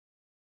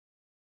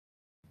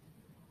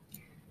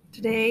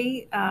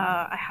Today,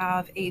 I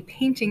have a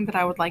painting that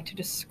I would like to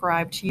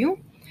describe to you.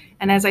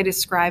 And as I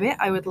describe it,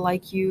 I would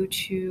like you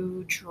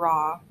to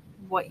draw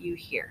what you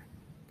hear.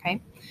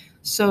 Okay?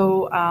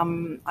 So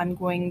I'm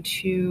going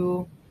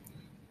to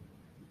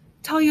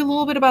tell you a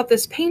little bit about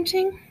this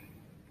painting,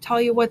 tell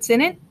you what's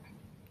in it.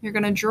 You're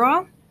going to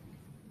draw,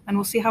 and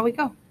we'll see how we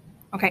go.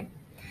 Okay.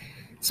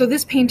 So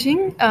this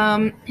painting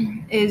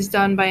is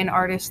done by an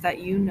artist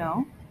that you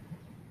know.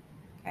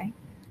 Okay.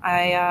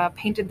 I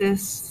painted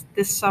this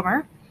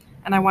summer,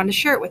 and I wanted to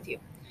share it with you.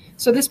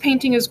 So this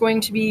painting is going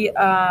to be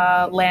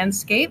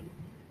landscape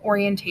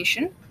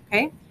orientation.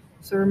 Okay.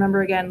 So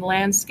remember again,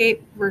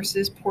 landscape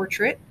versus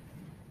portrait.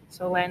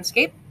 So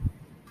landscape.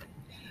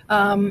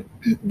 Um,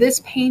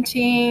 this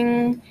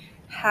painting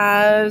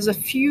has a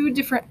few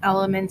different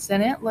elements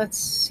in it. Let's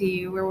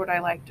see, where would I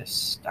like to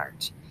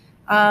start?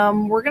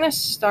 We're going to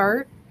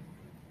start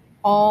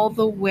all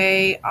the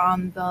way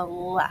on the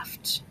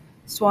left.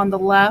 So on the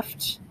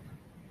left,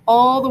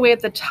 all the way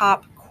at the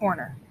top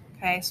corner.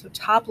 Okay, so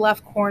top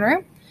left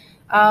corner,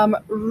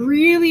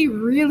 really,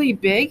 really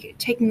big,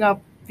 taking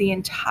up the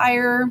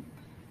entire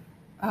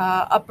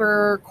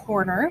upper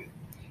corner,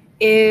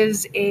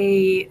 is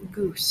a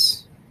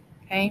goose.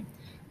 Okay,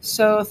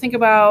 so think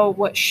about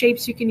what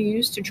shapes you can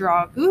use to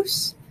draw a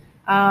goose.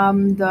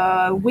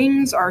 The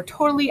wings are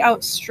totally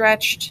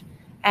outstretched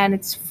and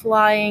it's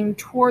flying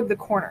toward the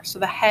corner. So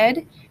the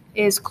head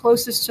is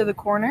closest to the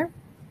corner.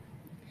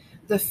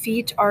 The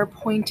feet are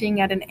pointing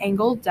at an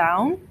angle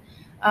down,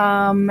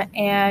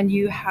 and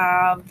you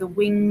have the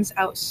wings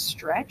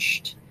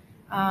outstretched.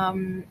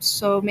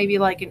 So maybe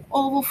like an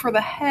oval for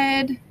the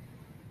head,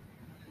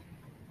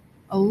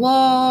 a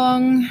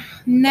long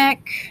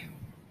neck,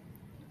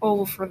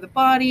 oval for the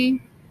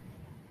body,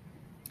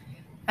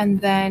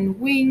 and then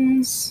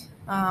wings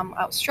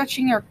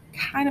outstretching are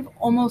kind of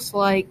almost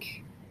like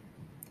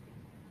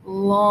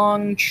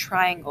long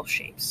triangle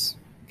shapes.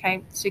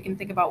 Okay, so you can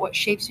think about what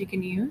shapes you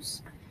can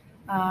use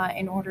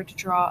in order to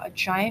draw a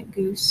giant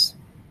goose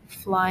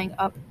flying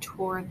up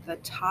toward the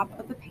top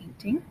of the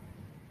painting.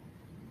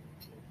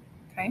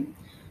 Okay,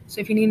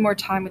 so if you need more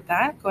time with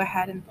that, go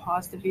ahead and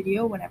pause the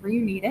video whenever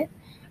you need it.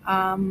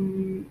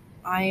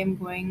 I am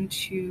going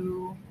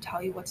to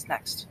tell you what's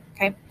next.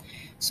 Okay,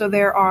 so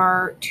there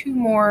are two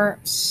more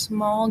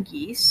small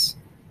geese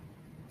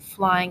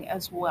flying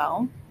as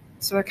well.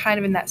 So they're kind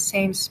of in that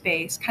same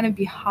space, kind of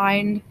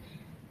behind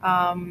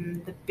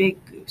the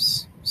big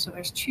goose. So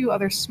there's two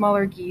other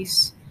smaller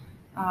geese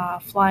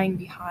flying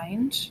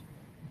behind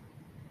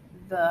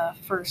the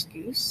first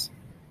goose.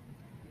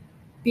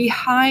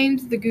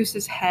 Behind the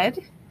goose's head,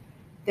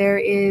 there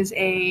is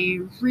a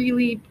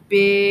really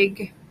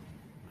big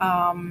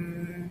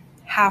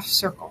half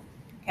circle.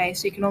 Okay,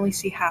 so you can only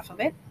see half of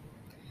it.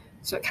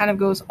 So it kind of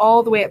goes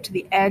all the way up to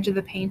the edge of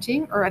the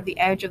painting or at the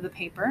edge of the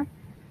paper,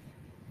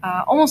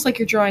 almost like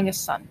you're drawing a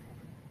sun.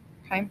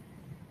 Okay.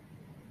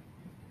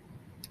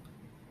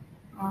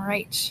 All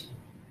right.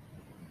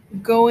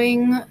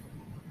 Going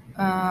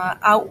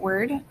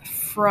outward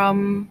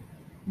from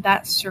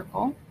that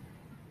circle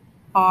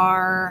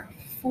are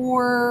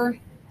four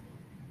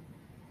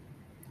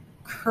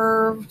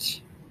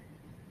curved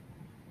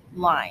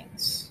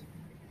lines.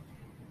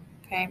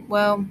 Okay,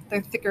 well,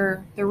 they're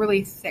thicker, they're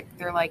really thick,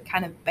 they're like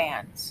kind of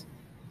bands.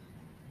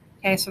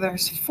 Okay, so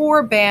there's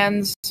four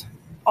bands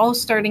all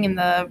starting in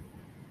the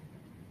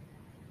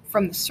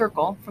from the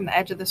circle, from the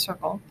edge of the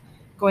circle,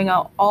 going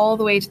out all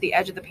the way to the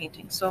edge of the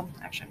painting. So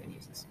actually I'm gonna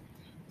use this.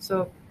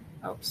 So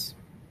oops.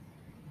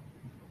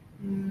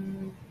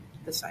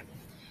 This side.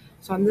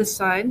 So on this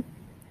side,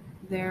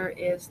 there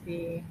is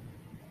the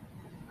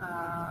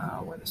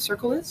where the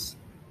circle is,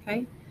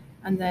 okay,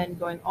 and then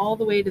going all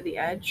the way to the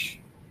edge,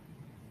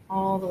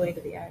 all the way to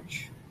the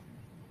edge,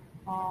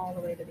 all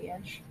the way to the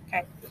edge,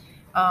 okay,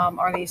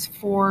 are these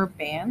four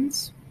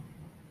bands,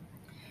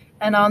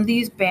 and on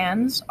these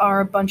bands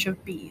are a bunch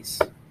of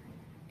bees.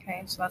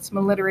 Okay, so that's some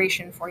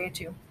alliteration for you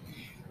too.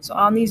 So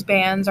on these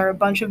bands are a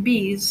bunch of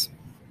bees,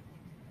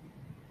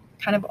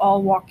 kind of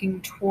all walking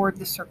toward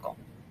the circle.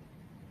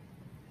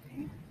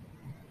 Okay.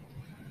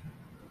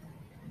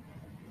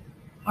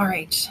 All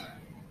right.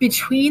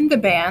 Between the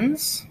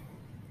bands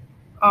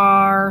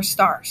are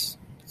stars.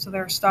 So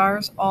there are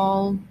stars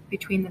all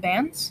between the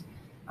bands.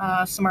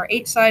 Some are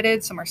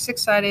eight-sided, some are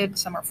six-sided,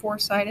 some are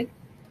four-sided.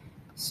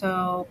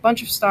 So a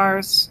bunch of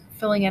stars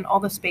filling in all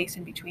the space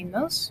in between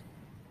those.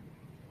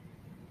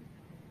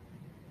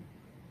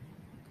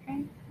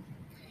 Okay.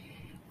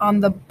 On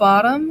the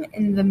bottom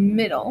in the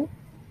middle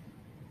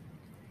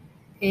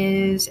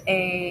is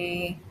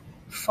a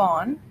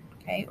fawn,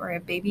 okay, or a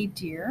baby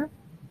deer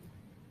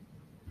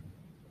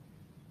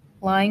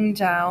lying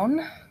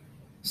down.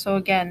 So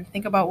again,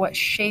 think about what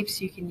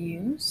shapes you can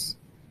use.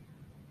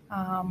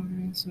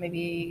 So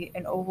maybe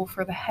an oval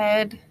for the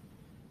head,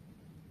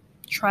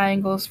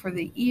 triangles for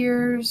the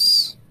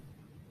ears,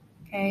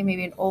 okay,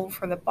 maybe an oval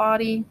for the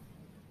body.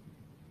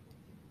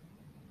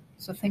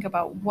 So think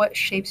about what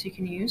shapes you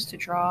can use to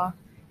draw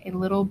a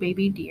little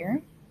baby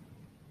deer.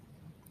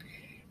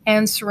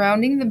 And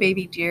surrounding the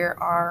baby deer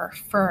are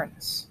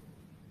ferns.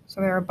 So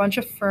there are a bunch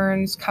of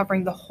ferns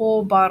covering the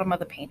whole bottom of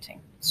the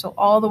painting. So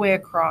all the way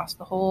across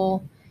the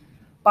whole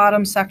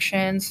bottom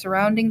section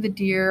surrounding the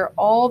deer,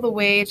 all the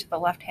way to the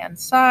left-hand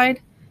side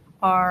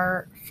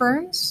are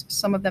ferns,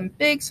 some of them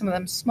big, some of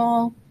them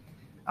small.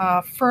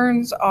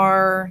 Ferns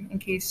are, in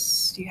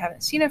case you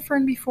haven't seen a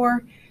fern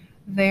before,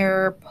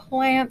 they're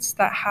plants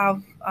that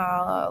have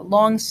a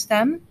long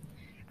stem,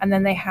 and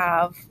then they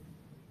have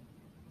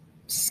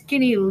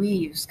skinny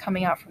leaves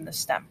coming out from the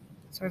stem.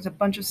 So there's a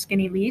bunch of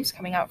skinny leaves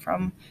coming out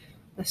from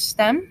the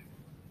stem.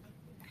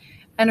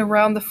 And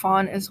around the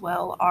fawn as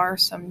well are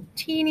some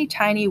teeny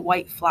tiny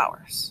white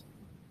flowers.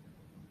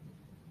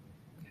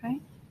 Okay.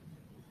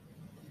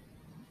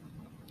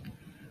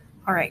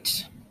 All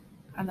right.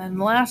 And then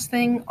the last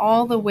thing,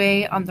 all the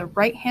way on the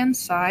right-hand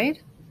side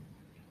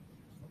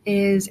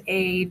is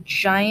a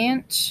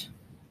giant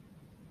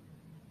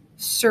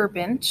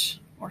serpent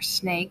or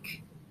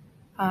snake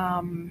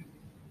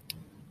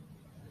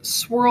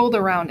swirled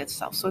around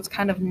itself. So it's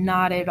kind of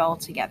knotted all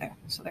together.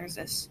 So there's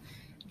this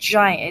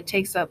giant, it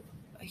takes up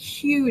a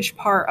huge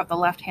part of the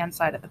left-hand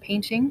side of the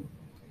painting.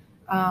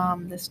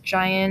 This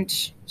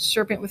giant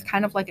serpent with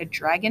kind of like a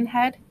dragon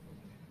head,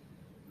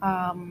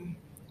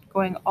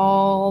 going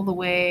all the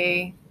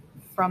way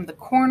from the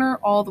corner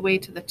all the way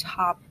to the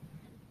top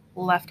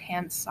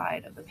left-hand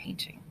side of the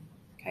painting.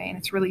 Okay, and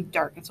it's really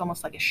dark. It's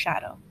almost like a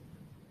shadow.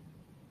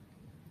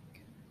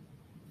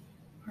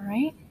 All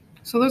right,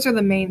 so those are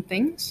the main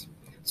things.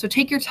 So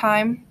take your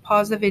time,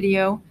 pause the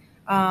video,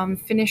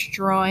 finish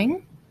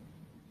drawing,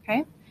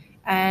 okay,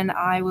 and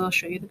I will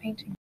show you the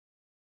painting.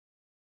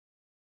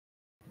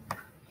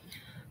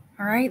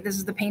 All right, this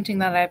is the painting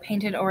that I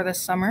painted over the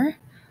summer.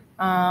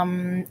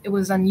 It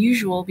was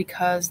unusual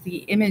because the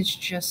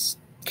image just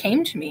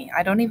came to me.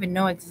 I don't even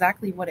know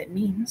exactly what it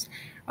means.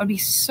 I would be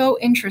so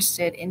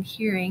interested in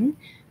hearing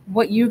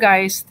what you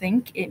guys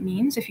think it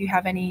means. If you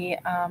have any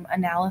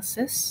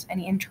analysis,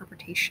 any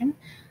interpretation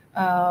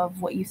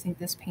of what you think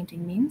this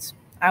painting means,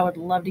 I would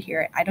love to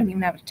hear it. I don't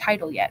even have a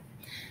title yet.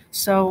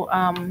 So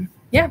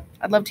yeah,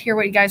 I'd love to hear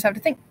what you guys have to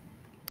think.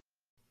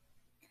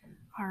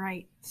 All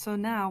right, so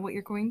now what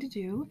you're going to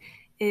do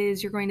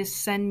is you're going to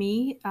send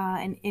me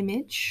an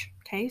image,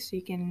 okay? So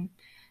you can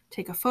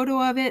take a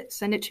photo of it,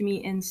 send it to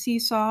me in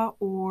Seesaw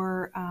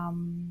or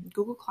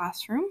Google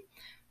Classroom,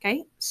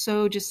 okay?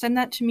 So just send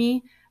that to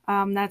me.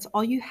 That's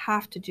all you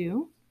have to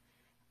do.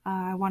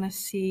 I want to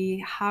see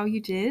how you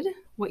did,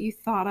 what you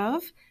thought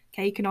of,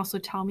 okay? You can also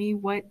tell me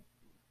what,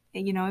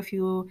 if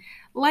you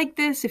like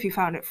this, if you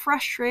found it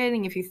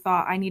frustrating, if you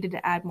thought I needed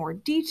to add more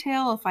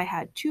detail, if I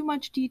had too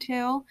much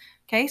detail,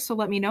 okay, so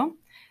let me know.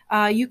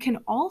 You can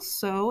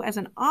also, as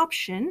an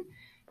option,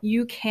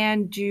 you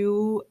can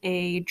do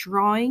a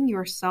drawing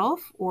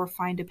yourself or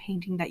find a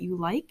painting that you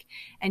like,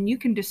 and you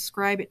can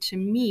describe it to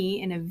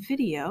me in a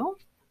video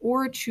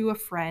or to a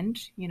friend,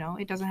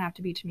 it doesn't have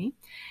to be to me.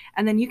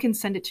 And then you can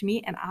send it to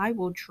me and I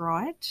will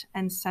draw it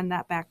and send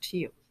that back to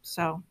you.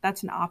 So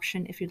that's an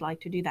option if you'd like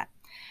to do that.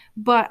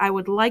 But I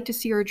would like to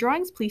see your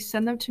drawings. Please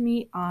send them to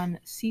me on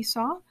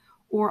Seesaw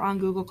or on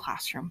Google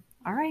Classroom.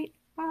 All right.